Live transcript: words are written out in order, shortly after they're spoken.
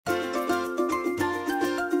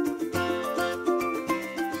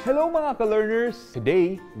Hello mga ka-learners!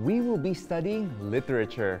 Today, we will be studying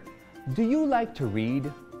literature. Do you like to read?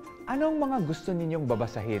 Anong mga gusto ninyong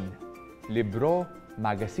babasahin? Libro,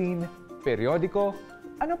 magazine, periodiko,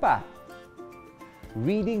 ano pa?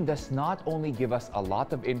 Reading does not only give us a lot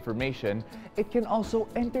of information, it can also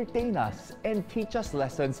entertain us and teach us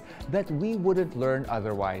lessons that we wouldn't learn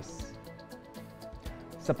otherwise.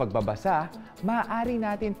 Sa pagbabasa, maaari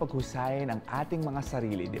natin paghusayin ang ating mga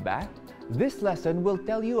sarili, di ba? This lesson will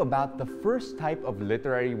tell you about the first type of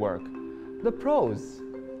literary work, the prose.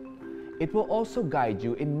 It will also guide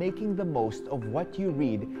you in making the most of what you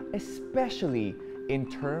read, especially in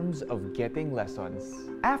terms of getting lessons.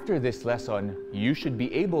 After this lesson, you should be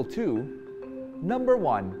able to, number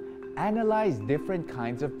 1, analyze different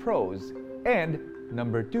kinds of prose, and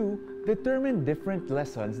number 2, determine different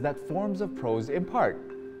lessons that forms of prose impart.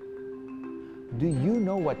 Do you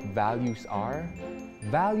know what values are?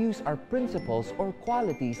 Values are principles or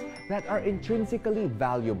qualities that are intrinsically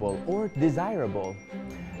valuable or desirable.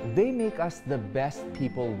 They make us the best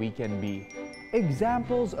people we can be.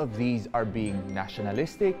 Examples of these are being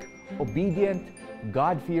nationalistic, obedient,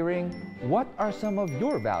 God-fearing. What are some of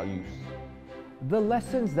your values? The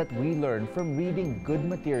lessons that we learn from reading good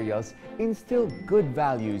materials instill good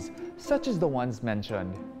values, such as the ones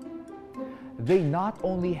mentioned. They not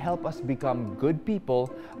only help us become good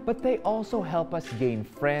people, but they also help us gain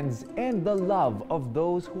friends and the love of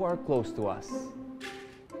those who are close to us.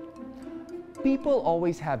 People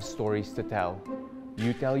always have stories to tell.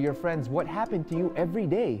 You tell your friends what happened to you every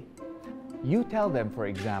day. You tell them, for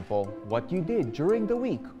example, what you did during the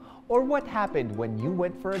week or what happened when you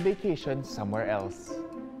went for a vacation somewhere else.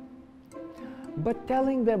 But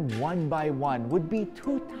telling them one by one would be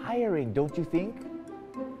too tiring, don't you think?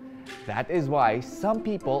 That is why some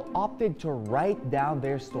people opted to write down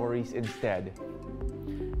their stories instead.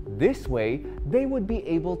 This way, they would be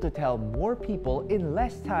able to tell more people in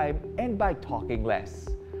less time and by talking less.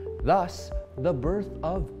 Thus, the birth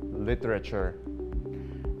of literature.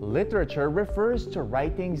 Literature refers to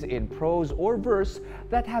writings in prose or verse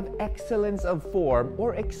that have excellence of form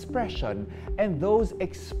or expression and those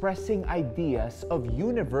expressing ideas of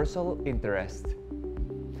universal interest.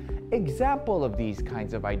 Examples of these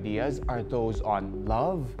kinds of ideas are those on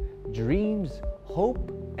love, dreams, hope,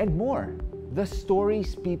 and more. The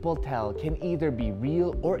stories people tell can either be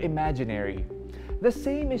real or imaginary. The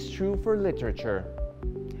same is true for literature.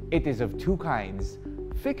 It is of two kinds,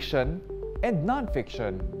 fiction and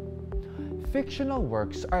non-fiction. Fictional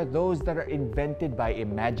works are those that are invented by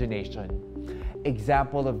imagination.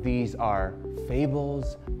 Examples of these are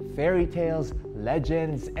fables, fairy tales,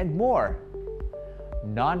 legends, and more.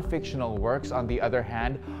 Non-fictional works, on the other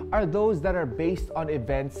hand, are those that are based on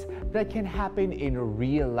events that can happen in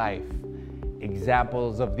real life.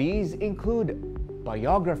 Examples of these include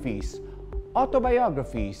biographies,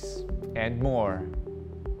 autobiographies, and more.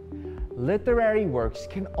 Literary works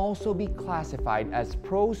can also be classified as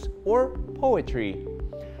prose or poetry.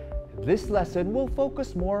 This lesson will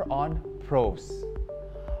focus more on prose.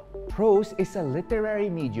 Prose is a literary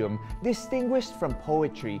medium distinguished from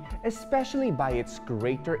poetry, especially by its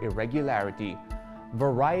greater irregularity,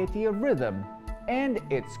 variety of rhythm, and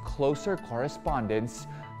its closer correspondence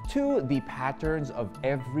to the patterns of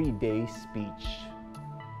everyday speech.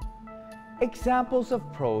 Examples of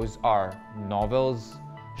prose are novels,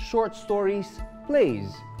 short stories,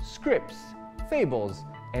 plays, scripts, fables,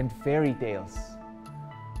 and fairy tales.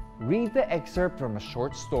 Read the excerpt from a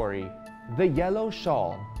short story, The Yellow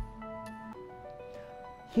Shawl.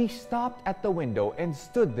 He stopped at the window and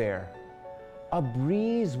stood there. A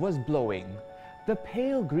breeze was blowing. The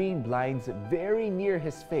pale green blinds very near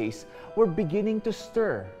his face were beginning to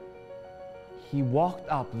stir. He walked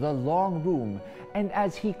up the long room, and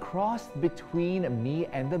as he crossed between me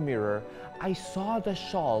and the mirror, I saw the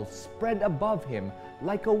shawl spread above him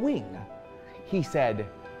like a wing. He said,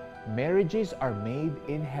 "Marriages are made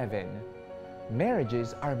in heaven.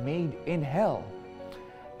 Marriages are made in hell.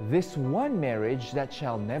 This one marriage that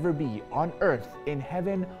shall never be on earth, in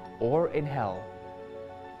heaven, or in hell."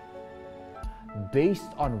 Based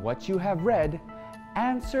on what you have read,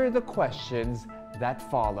 answer the questions that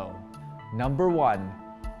follow. Number 1.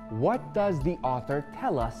 What does the author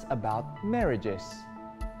tell us about marriages?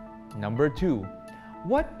 Number 2.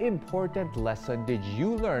 What important lesson did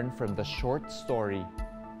you learn from the short story?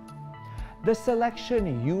 The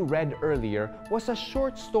selection you read earlier was a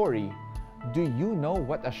short story. Do you know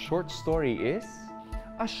what a short story is?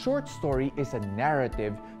 A short story is a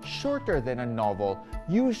narrative shorter than a novel,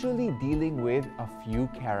 usually dealing with a few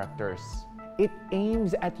characters. It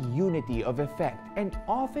aims at unity of effect and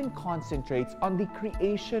often concentrates on the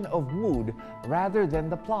creation of mood rather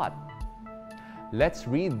than the plot. Let's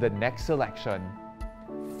read the next selection.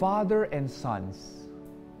 Father and Sons.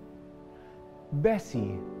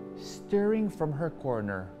 Bessie, stirring from her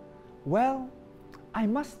corner. Well, I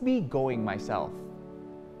must be going myself.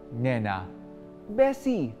 Nena.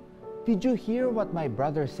 Bessie, did you hear what my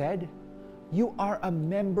brother said? You are a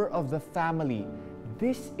member of the family.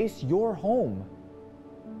 This is your home.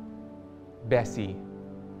 Bessie,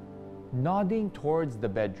 nodding towards the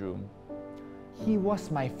bedroom. He was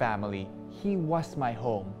my family. He was my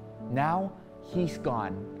home. Now, he's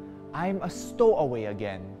gone. I'm a stowaway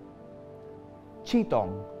again.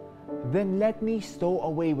 Chitong, then let me stow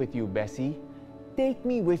away with you, Bessie. Take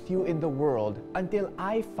me with you in the world until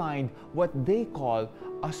I find what they call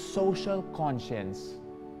a social conscience.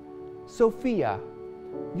 Sophia,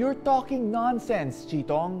 you're talking nonsense,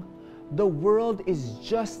 Chitong. The world is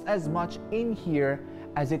just as much in here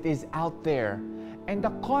as it is out there, and a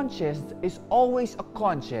conscience is always a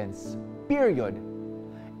conscience, period.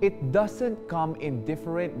 It doesn't come in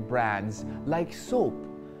different brands like soap.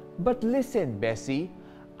 But listen, Bessie,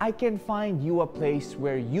 I can find you a place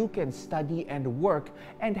where you can study and work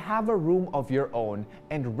and have a room of your own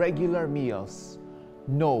and regular meals.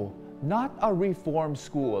 No, not a reform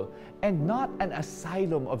school and not an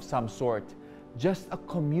asylum of some sort. Just a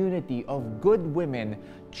community of good women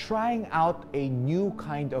trying out a new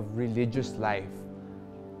kind of religious life.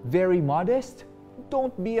 Very modest?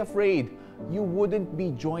 Don't be afraid. You wouldn't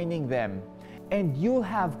be joining them. And you'll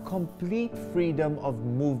have complete freedom of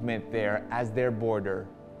movement there as their border.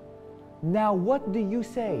 Now what do you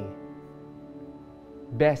say?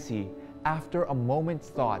 Bessie, after a moment's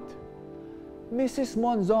thought. Mrs.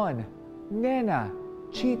 Monzon, Nena,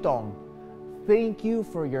 Chitong, thank you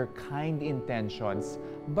for your kind intentions,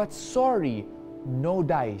 but sorry, no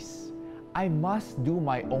dice. I must do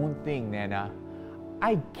my own thing, Nena.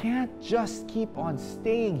 I can't just keep on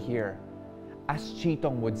staying here. As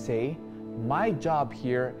Chitong would say, my job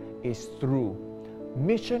here is through.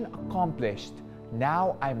 Mission accomplished.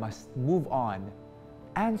 Now I must move on.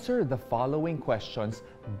 Answer the following questions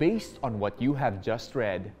based on what you have just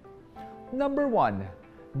read. Number 1.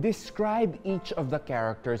 Describe each of the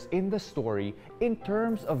characters in the story in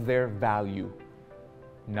terms of their value.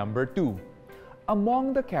 Number 2.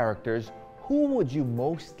 Among the characters, who would you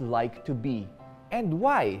most like to be and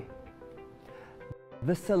why?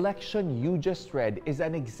 The selection you just read is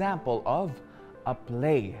an example of a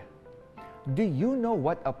play. Do you know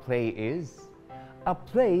what a play is? A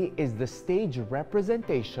play is the stage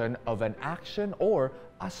representation of an action or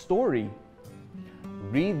a story.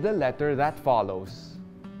 Read the letter that follows.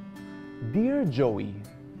 Dear Joey,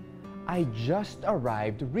 I just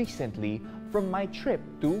arrived recently from my trip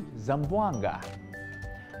to Zamboanga.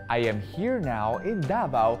 I am here now in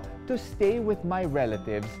Davao to stay with my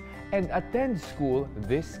relatives and attend school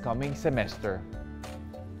this coming semester.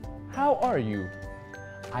 How are you?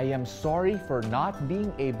 I am sorry for not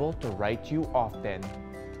being able to write you often.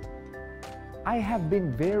 I have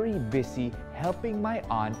been very busy helping my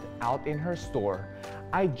aunt out in her store.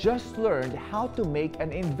 I just learned how to make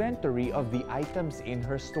an inventory of the items in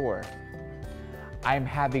her store. I'm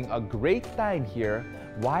having a great time here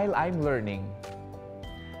while I'm learning.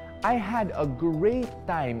 I had a great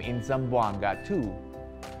time in Zamboanga too.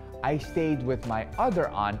 I stayed with my other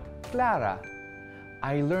aunt, Clara.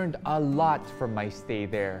 I learned a lot from my stay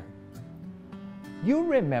there. You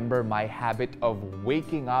remember my habit of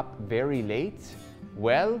waking up very late?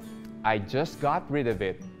 Well, I just got rid of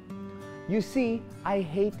it. You see, I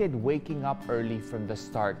hated waking up early from the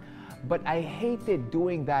start, but I hated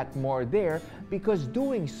doing that more there because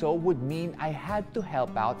doing so would mean I had to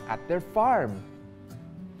help out at their farm.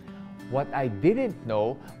 What I didn't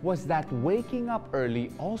know was that waking up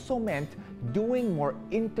early also meant doing more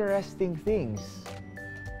interesting things.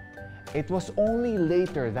 It was only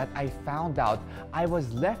later that I found out I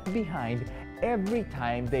was left behind every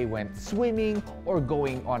time they went swimming or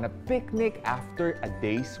going on a picnic after a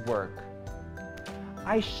day's work.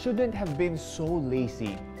 I shouldn't have been so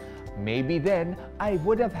lazy. Maybe then I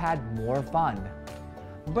would have had more fun.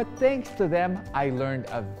 But thanks to them, I learned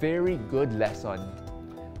a very good lesson.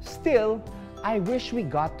 Still, I wish we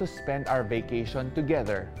got to spend our vacation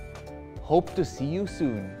together. Hope to see you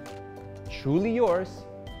soon. Truly yours,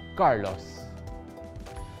 Carlos.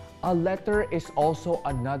 A letter is also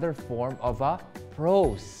another form of a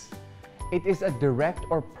prose. It is a direct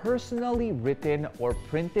or personally written or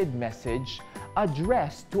printed message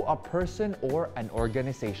addressed to a person or an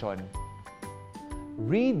organization.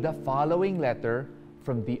 Read the following letter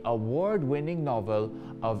from the award-winning novel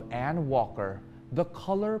of Anne Walker, The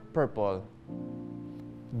Color Purple.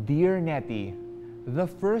 Dear Nettie, the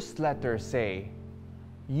first letters say,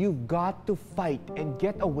 "You've got to fight and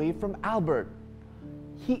get away from Albert.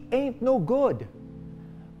 He ain't no good.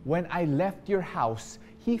 When I left your house,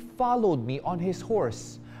 he followed me on his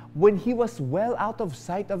horse. When he was well out of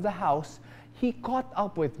sight of the house, he caught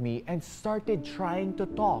up with me and started trying to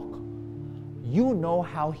talk. You know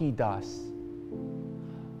how he does.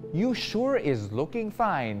 You sure is looking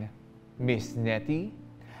fine, Miss Nettie,"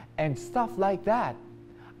 and stuff like that.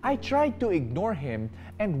 I tried to ignore him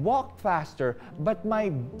and walked faster, but my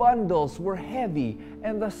bundles were heavy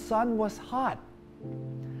and the sun was hot.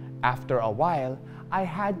 After a while, I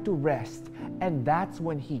had to rest, and that's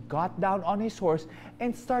when he got down on his horse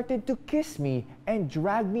and started to kiss me and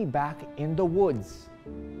drag me back in the woods.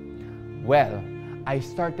 Well, I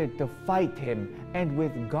started to fight him, and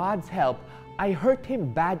with God's help, I hurt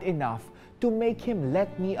him bad enough to make him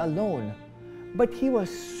let me alone. But he was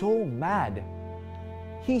so mad.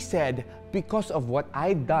 He said, because of what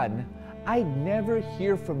I'd done, I'd never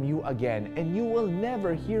hear from you again, and you will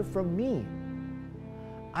never hear from me.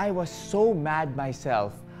 I was so mad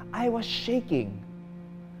myself, I was shaking.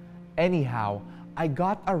 Anyhow, I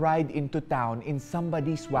got a ride into town in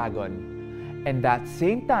somebody's wagon, and that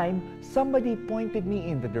same time, somebody pointed me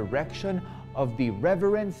in the direction of the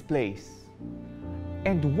Reverend's place.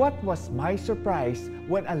 And what was my surprise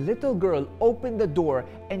when a little girl opened the door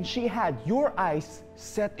and she had your eyes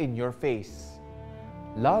set in your face.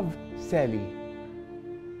 Love, Sally.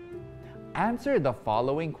 Answer the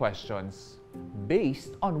following questions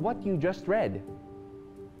based on what you just read.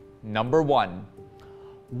 Number 1.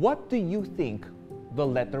 What do you think the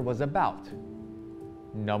letter was about?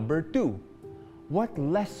 Number 2. What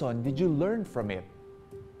lesson did you learn from it?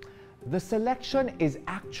 The selection is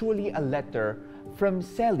actually a letter from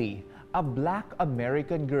Sally, a Black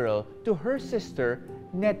American girl, to her sister,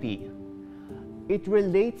 Nettie. It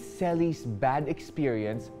relates Sally's bad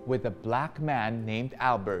experience with a black man named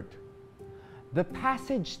Albert. The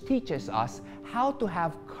passage teaches us how to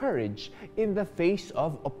have courage in the face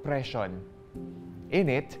of oppression. In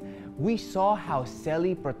it, we saw how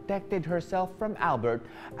Sally protected herself from Albert,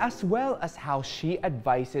 as well as how she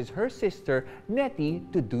advises her sister Nettie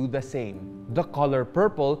to do the same. The Color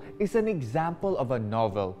Purple is an example of a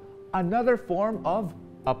novel, another form of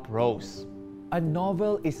a prose. A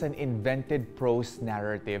novel is an invented prose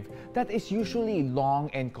narrative that is usually long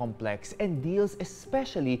and complex and deals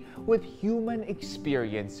especially with human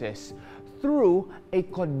experiences through a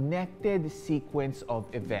connected sequence of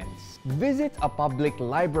events. Visit a public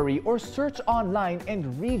library or search online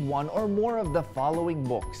and read one or more of the following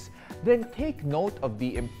books. Then take note of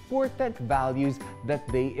the important values that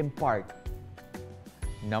they impart.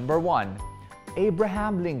 Number 1.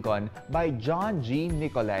 Abraham Lincoln by John G.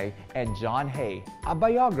 Nicolay and John Hay, a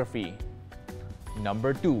biography.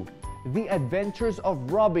 Number 2. The Adventures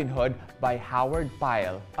of Robin Hood by Howard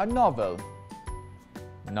Pyle, a novel.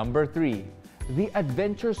 Number 3. The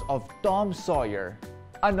Adventures of Tom Sawyer,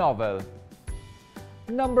 a novel.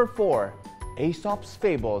 Number 4. Aesop's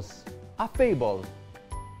Fables, a fable.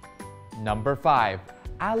 Number 5.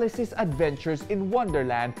 Alice's Adventures in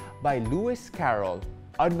Wonderland by Lewis Carroll,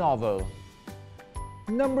 a novel.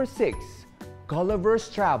 Number 6. Gulliver's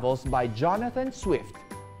Travels by Jonathan Swift,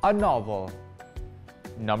 a novel.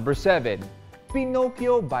 Number 7.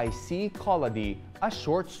 Pinocchio by C. Collody, a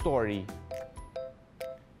short story.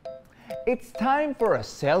 It's time for a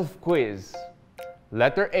self-quiz.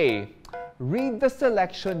 Letter A. Read the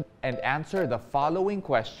selection and answer the following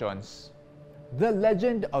questions. The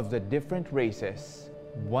legend of the different races.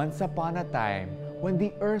 Once upon a time, when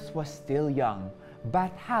the earth was still young,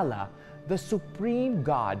 Bathala, the supreme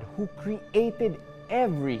god who created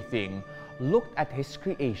everything, looked at his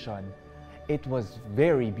creation. It was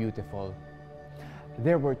very beautiful.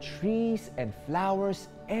 There were trees and flowers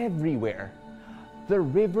everywhere. The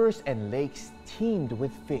rivers and lakes teemed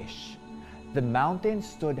with fish. The mountains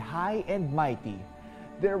stood high and mighty.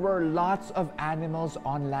 There were lots of animals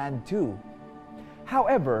on land too.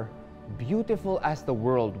 However, beautiful as the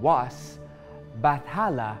world was,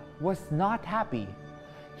 Bathala was not happy.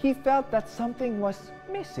 He felt that something was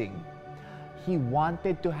missing. He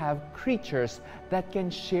wanted to have creatures that can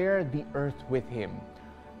share the earth with him.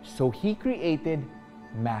 So he created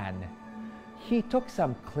man. He took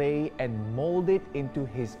some clay and molded it into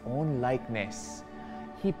his own likeness.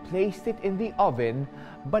 He placed it in the oven,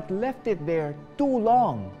 but left it there too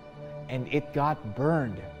long, and it got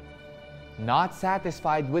burned. Not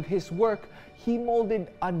satisfied with his work, he molded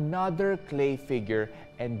another clay figure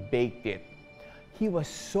and baked it. He was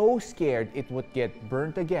so scared it would get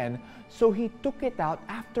burnt again, so he took it out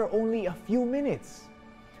after only a few minutes.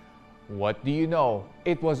 What do you know?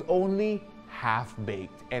 It was only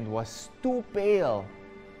half-baked and was too pale.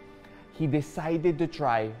 He decided to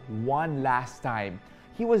try one last time.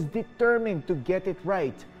 He was determined to get it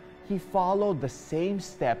right. He followed the same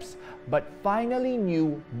steps but finally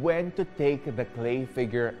knew when to take the clay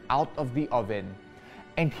figure out of the oven.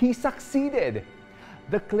 And he succeeded!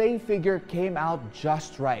 The clay figure came out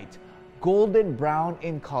just right, golden brown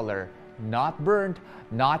in color, not burnt,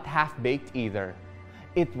 not half-baked either.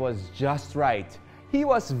 It was just right. He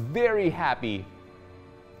was very happy.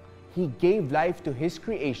 He gave life to his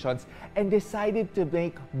creations and decided to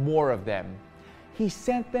make more of them. He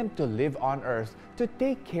sent them to live on earth to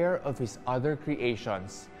take care of his other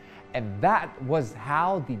creations. And that was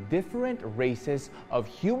how the different races of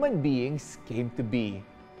human beings came to be.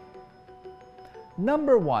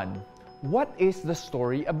 Number 1. What is the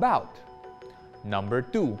story about? Number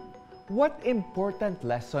 2. What important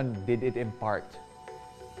lesson did it impart?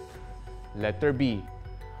 Letter B.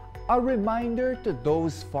 A reminder to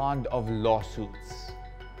those fond of lawsuits.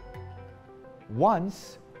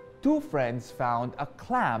 Once, two friends found a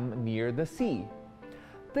clam near the sea.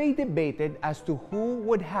 They debated as to who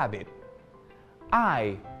would have it.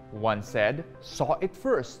 I, one said, saw it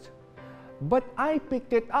first. But I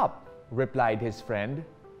picked it up, replied his friend.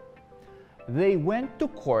 They went to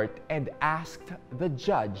court and asked the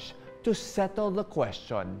judge to settle the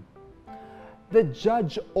question. The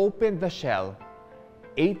judge opened the shell,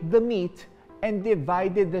 ate the meat, and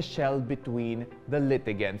divided the shell between the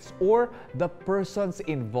litigants or the persons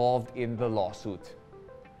involved in the lawsuit.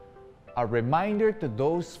 A reminder to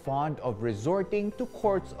those fond of resorting to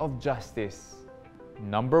courts of justice.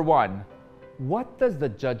 Number 1. What does the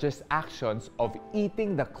judge's actions of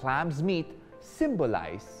eating the clam's meat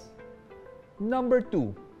symbolize? Number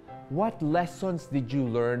 2. What lessons did you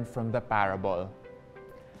learn from the parable?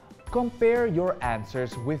 Compare your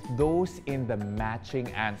answers with those in the matching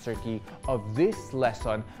answer key of this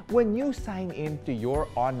lesson when you sign in to your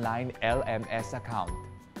online LMS account.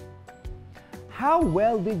 How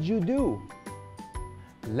well did you do?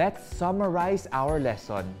 Let's summarize our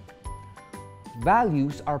lesson.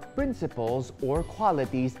 Values are principles or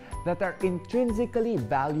qualities that are intrinsically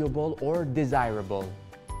valuable or desirable.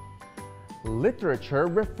 Literature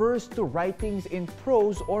refers to writings in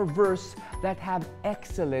prose or verse that have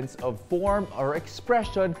excellence of form or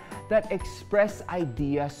expression that express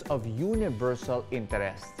ideas of universal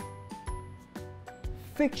interest.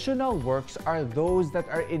 Fictional works are those that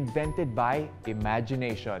are invented by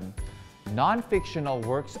imagination. Non-fictional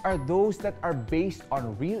works are those that are based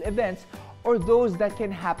on real events or those that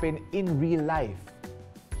can happen in real life.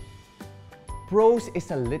 Prose is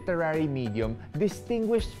a literary medium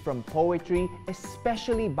distinguished from poetry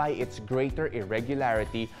especially by its greater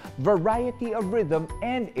irregularity, variety of rhythm,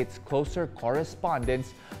 and its closer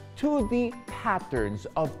correspondence to the patterns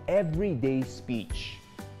of everyday speech.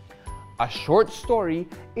 A short story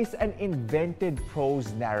is an invented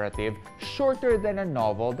prose narrative shorter than a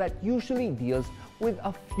novel that usually deals with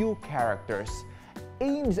a few characters,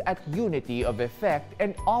 aims at unity of effect,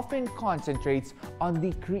 and often concentrates on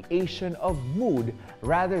the creation of mood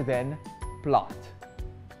rather than plot.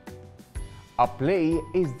 A play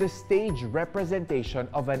is the stage representation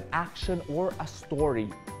of an action or a story.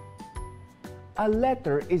 A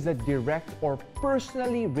letter is a direct or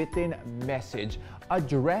personally written message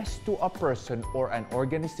addressed to a person or an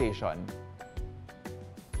organization.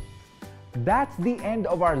 That's the end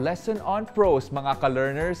of our lesson on prose, mga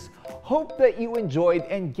ka-learners. Hope that you enjoyed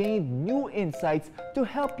and gained new insights to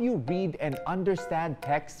help you read and understand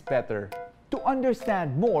text better. To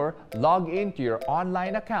understand more, log into your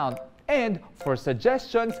online account, and for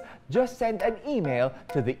suggestions, just send an email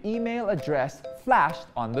to the email address flashed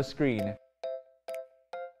on the screen.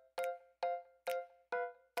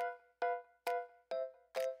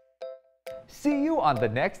 See you on the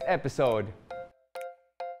next episode.